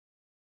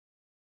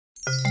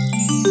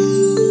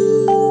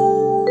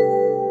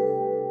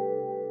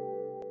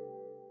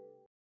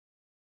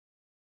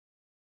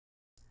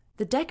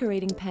The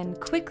decorating pen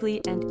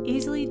quickly and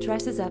easily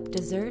dresses up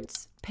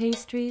desserts,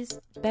 pastries,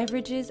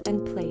 beverages,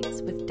 and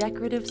plates with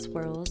decorative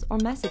swirls or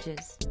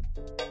messages.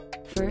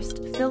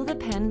 First, fill the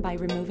pen by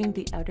removing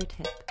the outer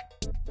tip.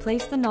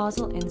 Place the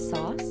nozzle in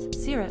sauce,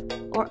 syrup,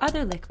 or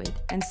other liquid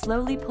and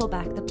slowly pull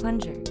back the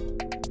plunger.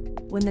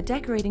 When the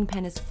decorating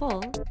pen is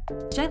full,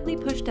 gently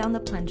push down the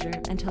plunger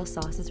until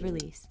sauce is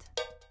released.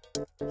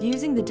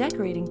 Using the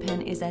decorating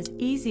pen is as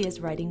easy as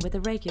writing with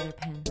a regular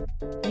pen.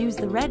 Use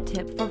the red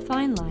tip for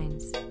fine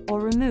lines, or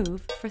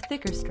remove for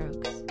thicker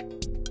strokes.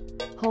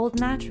 Hold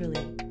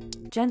naturally,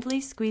 gently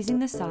squeezing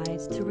the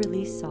sides to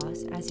release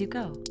sauce as you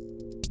go.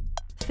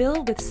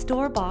 Fill with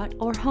store-bought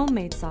or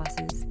homemade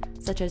sauces,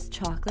 such as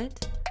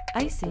chocolate,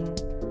 icing,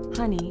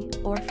 honey,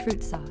 or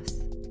fruit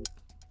sauce.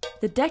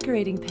 The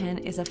decorating pen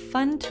is a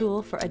fun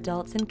tool for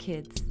adults and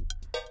kids.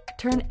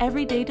 Turn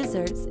everyday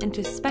desserts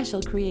into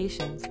special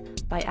creations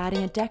by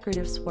adding a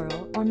decorative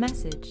swirl or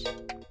message.